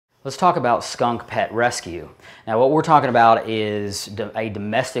Let's talk about skunk pet rescue. Now what we're talking about is a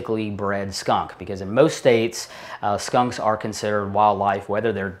domestically bred skunk, because in most states skunks are considered wildlife,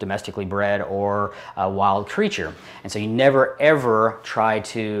 whether they're domestically bred or a wild creature. And so you never ever try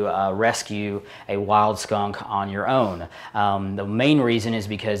to rescue a wild skunk on your own. The main reason is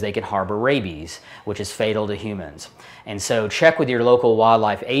because they can harbor rabies, which is fatal to humans. And so check with your local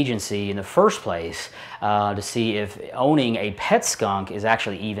wildlife agency in the first place to see if owning a pet skunk is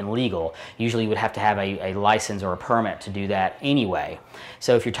actually even legal. Usually you would have to have a license or a permit to do that anyway.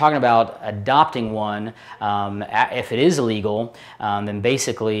 So if you're talking about adopting one, if it is illegal, then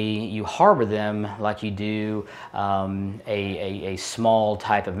basically you harbor them like you do a small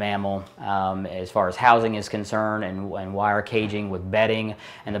type of mammal as far as housing is concerned, and wire caging with bedding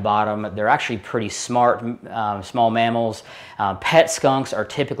in the bottom. They're actually pretty smart small mammals. Pet skunks are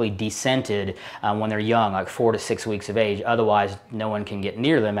typically descented when they're young, like 4 to 6 weeks of age. Otherwise, no one can get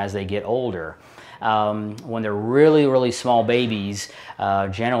near them as they get older. When they're really small babies,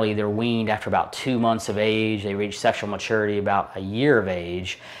 generally they're weaned after about 2 months of age. They reach sexual maturity about a year of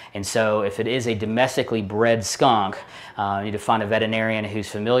age. And so if it is a domestically bred skunk, you need to find a veterinarian who's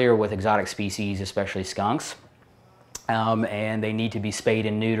familiar with exotic species, especially skunks. And they need to be spayed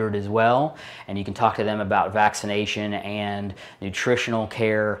and neutered as well. And you can talk to them about vaccination and nutritional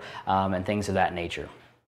care and things of that nature.